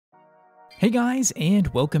Hey guys, and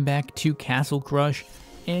welcome back to Castle Crush.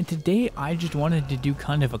 And today I just wanted to do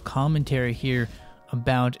kind of a commentary here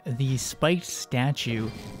about the spiked statue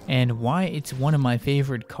and why it's one of my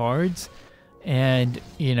favorite cards, and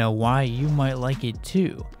why you might like it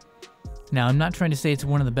too. Now, I'm not trying to say it's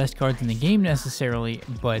one of the best cards in the game necessarily,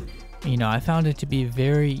 but I found it to be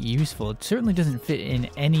very useful. It certainly doesn't fit in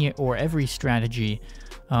any or every strategy,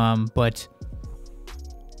 but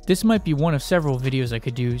this might be one of several videos I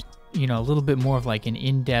could do, a little bit more of like an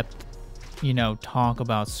in-depth, talk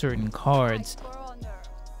about certain cards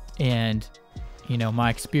and, my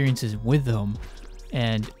experiences with them.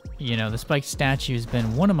 And, the spiked statue has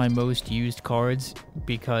been one of my most used cards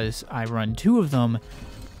because I run two of them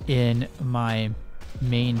in my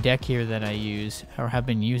main deck here that I use, or have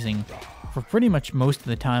been using for pretty much most of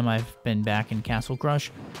the time I've been back in Castle Crush.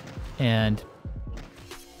 And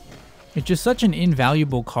it's just such an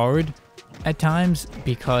invaluable card at times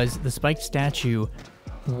because the spiked statue,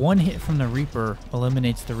 one hit from the Reaper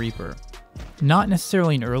eliminates the Reaper. Not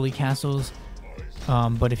necessarily in early castles,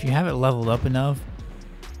 but if you have it leveled up enough,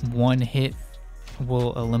 one hit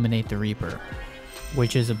will eliminate the Reaper,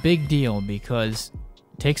 which is a big deal because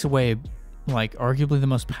it takes away like arguably the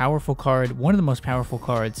most powerful card, one of the most powerful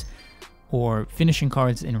cards or finishing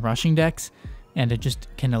cards in rushing decks, and it just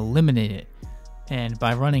can eliminate it. And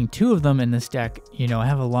by running two of them in this deck, I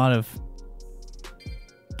have a lot of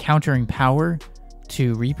countering power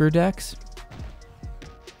to Reaper decks.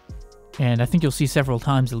 And I think you'll see several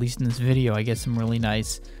times, at least in this video, I get some really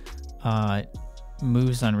nice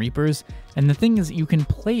moves on Reapers. And the thing is, you can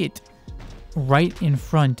play it right in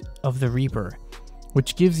front of the Reaper,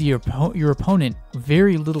 which gives your opponent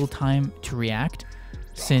very little time to react,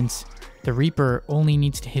 since the Reaper only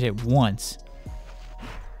needs to hit it once,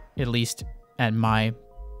 at least at my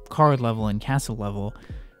card level and castle level.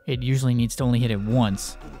 It usually needs to only hit it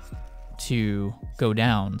once to go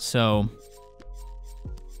down, so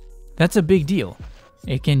that's a big deal.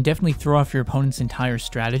 It can definitely throw off your opponent's entire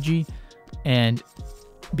strategy, and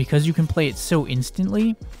because you can play it so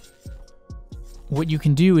instantly, what you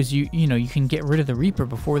can do is you can get rid of the Reaper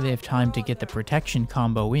before they have time to get the protection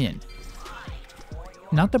combo in.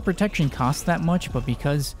 Not that protection costs that much, but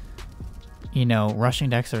because rushing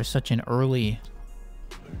decks are such an early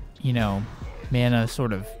mana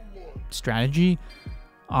sort of strategy,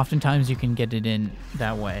 oftentimes you can get it in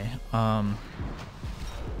that way.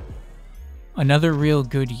 Another real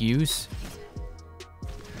good use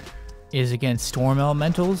is against storm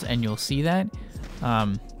elementals, and you'll see that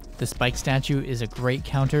the spike statue is a great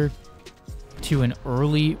counter to an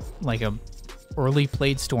early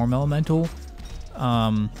played storm elemental.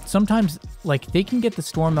 Sometimes they can get the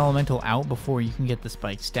storm elemental out before you can get the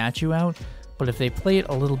spike statue out, but if they play it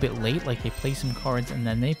a little bit late, like they play some cards and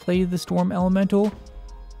then they play the storm elemental,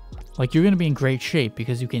 you're going to be in great shape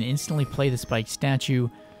because you can instantly play the spike statue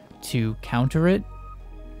to counter it.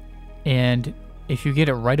 And if you get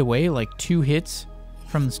it right away, 2 hits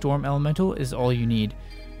from the storm elemental is all you need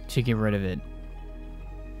to get rid of it.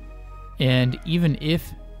 And even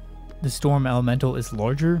if the storm elemental is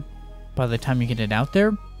larger by the time you get it out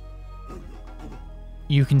there,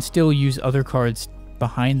 you can still use other cards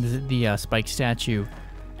behind the spike statue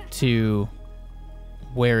to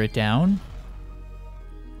wear it down,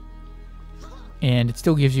 and it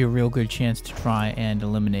still gives you a real good chance to try and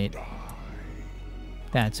eliminate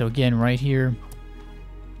that. So again, right here,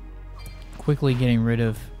 quickly getting rid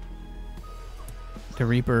of the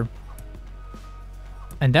Reaper.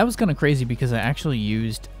 And that was kind of crazy because I actually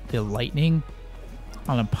used the lightning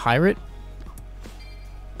on a pirate,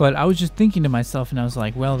 but I was just thinking to myself, and I was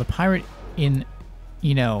like, well, the pirate in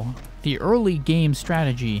the early game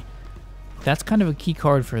strategy, that's kind of a key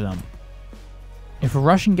card for them. If a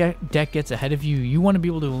rushing deck gets ahead of you, you want to be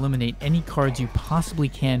able to eliminate any cards you possibly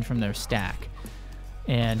can from their stack.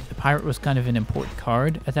 And the pirate was kind of an important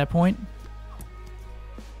card at that point.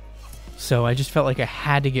 So I just felt like I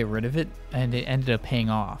had to get rid of it, and it ended up paying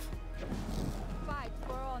off.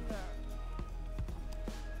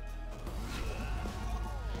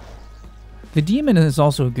 The demon is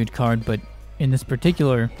also a good card, but in this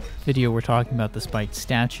particular video we're talking about the spiked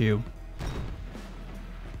statue.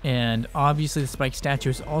 And obviously the spiked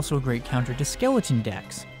statue is also a great counter to skeleton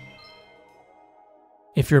decks.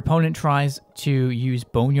 If your opponent tries to use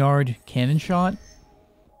Boneyard Cannon Shot,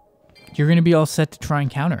 you're going to be all set to try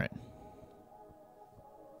and counter it.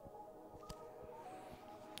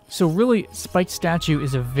 So really, spiked statue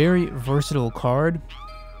is a very versatile card,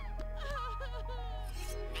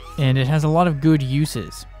 and it has a lot of good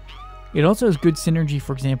uses. It also has good synergy,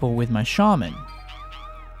 for example, with my shaman.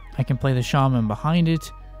 I can play the shaman behind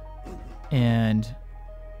it, and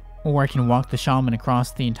or I can walk the shaman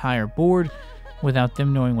across the entire board without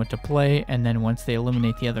them knowing what to play, and then once they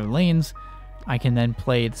eliminate the other lanes, I can then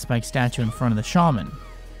play the spike statue in front of the shaman.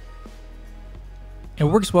 It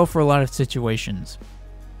works well for a lot of situations.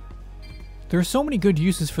 There are so many good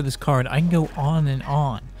uses for this card, I can go on and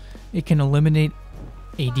on. It can eliminate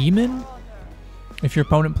a demon. If your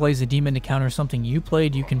opponent plays a demon to counter something you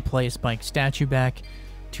played, you can play a spike statue back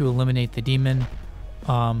to eliminate the demon.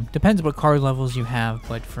 Depends what card levels you have,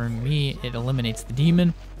 but for me, it eliminates the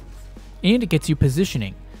demon. And it gets you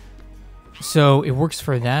positioning. So it works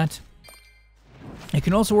for that. It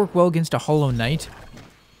can also work well against a Hollow Knight.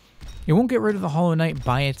 It won't get rid of the Hollow Knight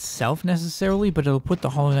by itself necessarily, but it'll put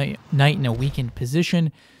the Hollow Knight in a weakened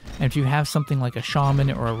position. And if you have something like a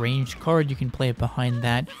Shaman or a ranged card, you can play it behind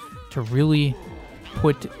that to really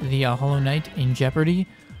put the Hollow Knight in jeopardy.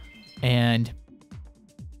 And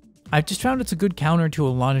I've just found it's a good counter to a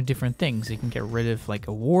lot of different things. It can get rid of like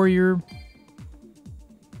a warrior.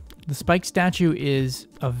 The Spike Statue is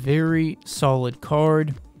a very solid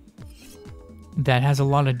card that has a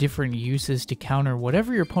lot of different uses to counter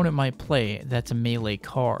whatever your opponent might play that's a melee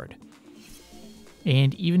card.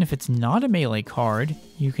 And even if it's not a melee card,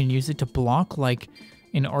 you can use it to block like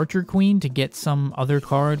an Archer Queen to get some other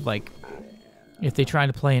card. Like if they try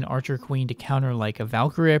to play an Archer Queen to counter like a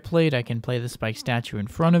Valkyrie I played, I can play the Spike Statue in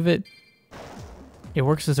front of it. It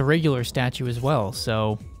works as a regular statue as well,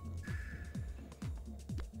 so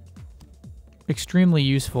extremely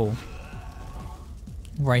useful.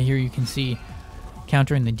 Right here you can see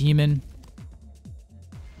countering the demon.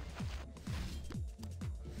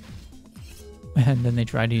 And then they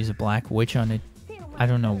try to use a Black Witch on it. I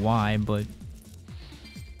don't know why, but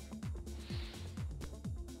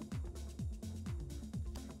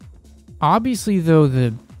obviously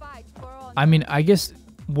though I guess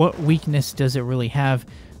what weakness does it really have?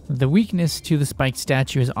 The weakness to the Spike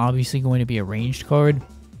Statue is obviously going to be a ranged card.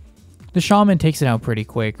 The Shaman takes it out pretty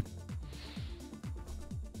quick.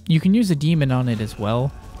 You can use a demon on it as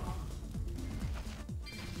well.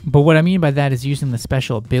 But what I mean by that is using the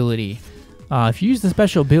special ability. If you use the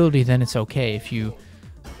special ability, then it's okay. If you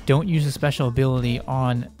don't use the special ability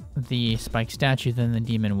on the Spike Statue, then the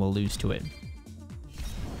demon will lose to it.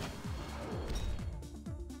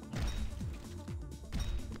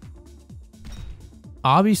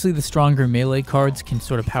 Obviously, the stronger melee cards can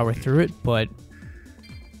sort of power through it, but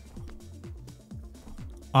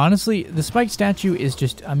honestly, the Spike Statue is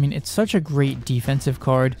just, it's such a great defensive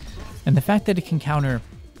card, and the fact that it can counter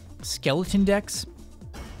skeleton decks,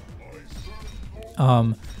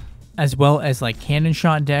 as well as like cannon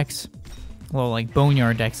shot decks, well, like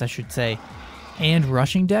boneyard decks, I should say, and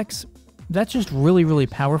rushing decks, that's just really, really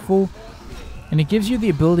powerful. And it gives you the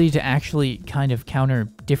ability to actually kind of counter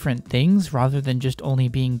different things rather than just only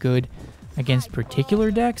being good against particular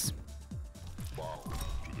decks.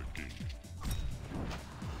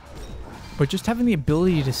 But just having the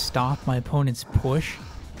ability to stop my opponent's push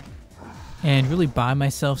and really buy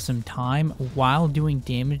myself some time while doing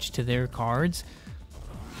damage to their cards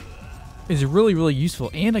is really, really useful.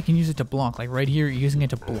 And I can use it to block. Like right here, using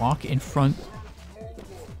it to block in front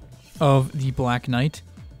of the Black Knight.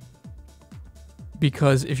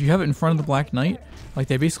 Because if you have it in front of the Black Knight, like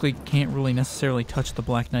they basically can't really necessarily touch the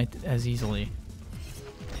Black Knight as easily.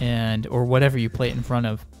 Or whatever you play it in front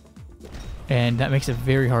of. And that makes it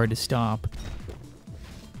very hard to stop.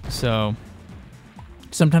 So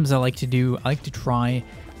sometimes I like to try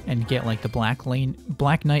and get like the Black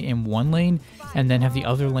Knight in one lane, and then have the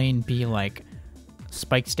other lane be like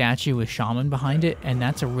Spike Statue with Shaman behind it, and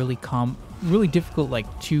that's a really difficult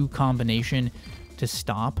like 2 combination to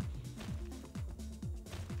stop.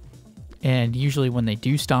 And usually when they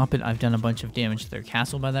do stop it, I've done a bunch of damage to their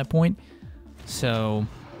castle by that point. So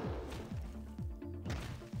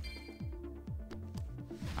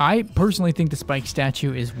I personally think the Spike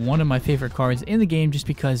Statue is one of my favorite cards in the game just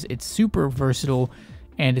because it's super versatile,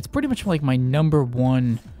 and it's pretty much like my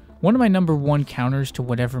one of my number one counters to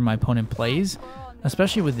whatever my opponent plays,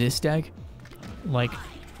 especially with this deck. Like,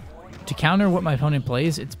 to counter what my opponent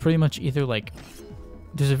plays, it's pretty much either like,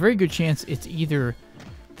 there's a very good chance it's either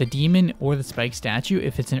the demon or the Spike Statue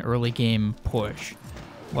if it's an early game push.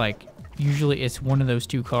 Like, usually it's one of those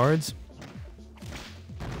 2 cards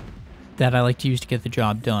that I like to use to get the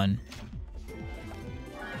job done.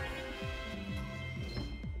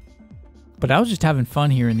 But I was just having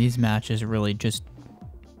fun here in these matches, really just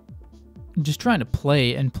trying to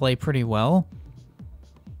play and play pretty well.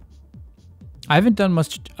 I haven't done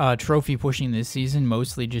much trophy pushing this season,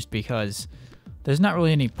 mostly just because there's not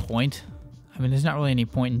really any point. There's not really any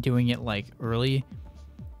point in doing it like early.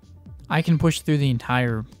 I can push through the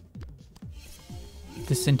entire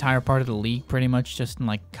this entire part of the league pretty much just in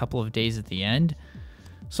like a couple of days at the end.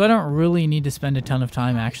 So I don't really need to spend a ton of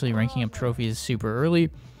time actually ranking up trophies super early.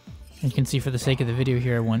 And you can see for the sake of the video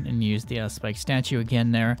here, I went and used the spike statue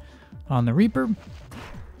again there on the Reaper,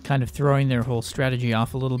 kind of throwing their whole strategy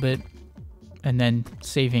off a little bit, and then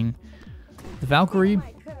saving the Valkyrie.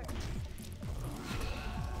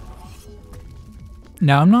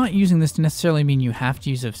 Now, I'm not using this to necessarily mean you have to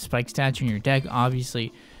use a spike statue in your deck.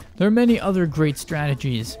 Obviously, there are many other great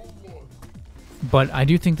strategies, but I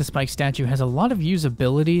do think the spike statue has a lot of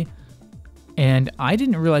usability, and I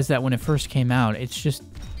didn't realize that when it first came out.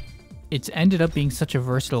 It's ended up being such a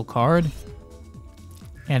versatile card,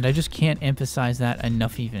 and I just can't emphasize that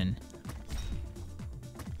enough even.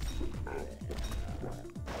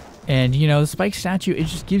 And, you know, the spike statue, it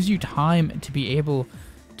just gives you time to be able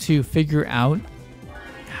to figure out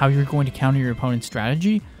how you're going to counter your opponent's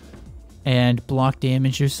strategy and block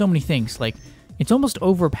damage. There's so many things. Like, it's almost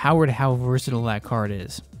overpowered how versatile that card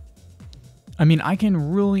is. I mean, I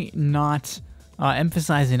can really not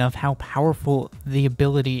emphasize enough how powerful the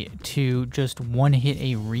ability to just one-hit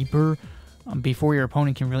a Reaper before your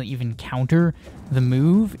opponent can really even counter the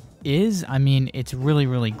move is. I mean, it's really,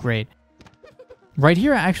 really great. Right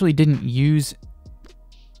here, I actually didn't use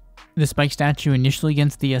the spike statue initially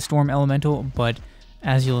against the Storm Elemental, but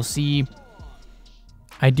as you'll see,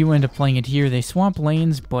 I do end up playing it here. They swap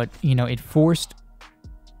lanes, but, you know, it forced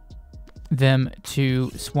them to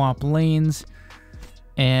swap lanes,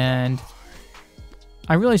 and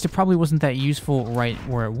I realized it probably wasn't that useful right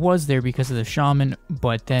where it was there because of the Shaman,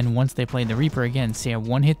 but then once they played the Reaper again, see, I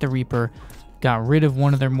one-hit the Reaper, got rid of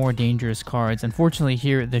one of their more dangerous cards. Unfortunately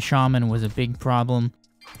here, the Shaman was a big problem,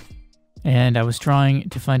 and I was trying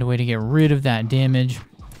to find a way to get rid of that damage,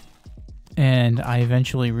 and I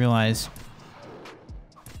eventually realized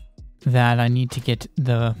that I need to get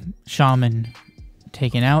the Shaman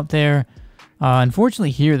taken out there.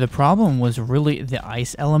 Unfortunately here, the problem was really the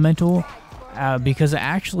Ice Elemental, because I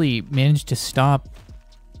actually managed to stop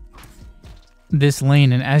this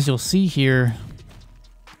lane, and as you'll see here,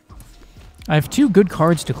 I have two good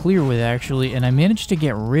cards to clear with actually, and I managed to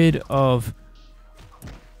get rid of...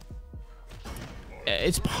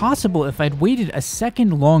 It's possible if I'd waited a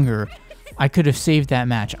second longer, I could have saved that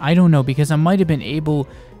match. I don't know, because I might have been able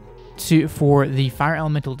to, for the Fire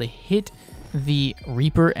Elemental to hit the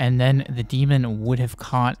Reaper, and then the Demon would have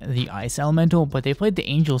caught the Ice Elemental, but they played the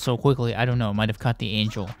Angel so quickly, I don't know, it might have caught the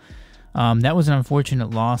Angel. That was an unfortunate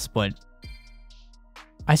loss, but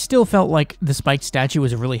I still felt like the spiked statue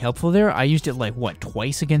was really helpful there. I used it like, what,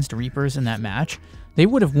 twice against Reapers in that match? They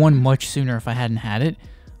would have won much sooner if I hadn't had it.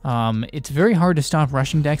 It's very hard to stop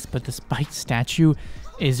rushing decks, but the spiked statue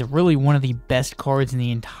is really one of the best cards in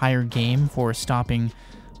the entire game for stopping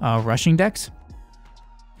rushing decks.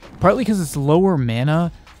 Partly because it's lower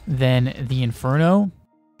mana than the Inferno.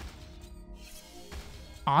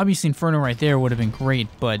 Obviously, Inferno right there would have been great,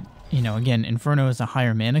 but, you know, again, Inferno is a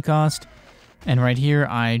higher mana cost. And right here,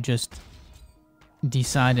 I just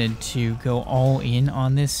decided to go all in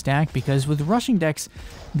on this stack, because with rushing decks,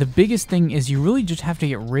 the biggest thing is you really just have to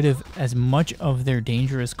get rid of as much of their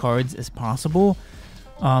dangerous cards as possible,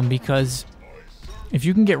 because if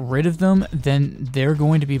you can get rid of them, then they're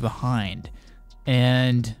going to be behind.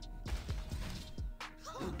 And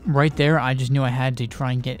right there, I just knew I had to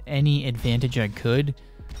try and get any advantage I could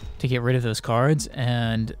to get rid of those cards,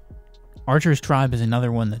 and Archer's Tribe is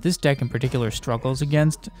another one that this deck in particular struggles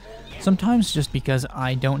against, sometimes just because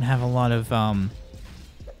I don't have a lot of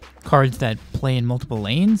cards that play in multiple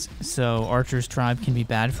lanes, so Archer's Tribe can be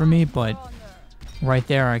bad for me, but right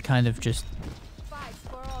there I kind of just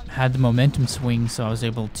had the momentum swing, so I was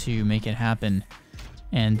able to make it happen,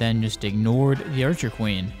 and then just ignored the Archer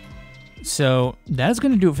Queen. So that's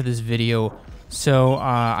going to do it for this video. So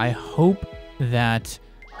I hope that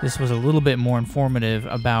this was a little bit more informative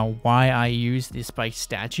about why I use the spiked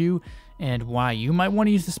statue and why you might want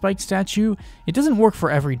to use the spiked statue. It doesn't work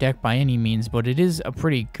for every deck by any means, but it is a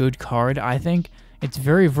pretty good card, I think. It's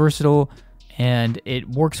very versatile, and it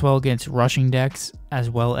works well against rushing decks as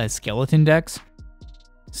well as skeleton decks.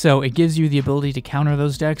 So it gives you the ability to counter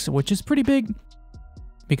those decks, which is pretty big,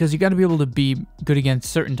 because you got to be able to be good against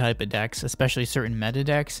certain type of decks, especially certain meta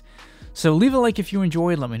decks. So leave a like if you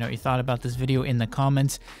enjoyed, let me know what you thought about this video in the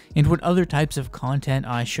comments, and what other types of content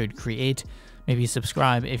I should create. Maybe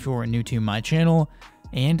subscribe if you're new to my channel,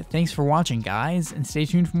 and thanks for watching, guys, and stay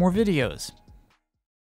tuned for more videos.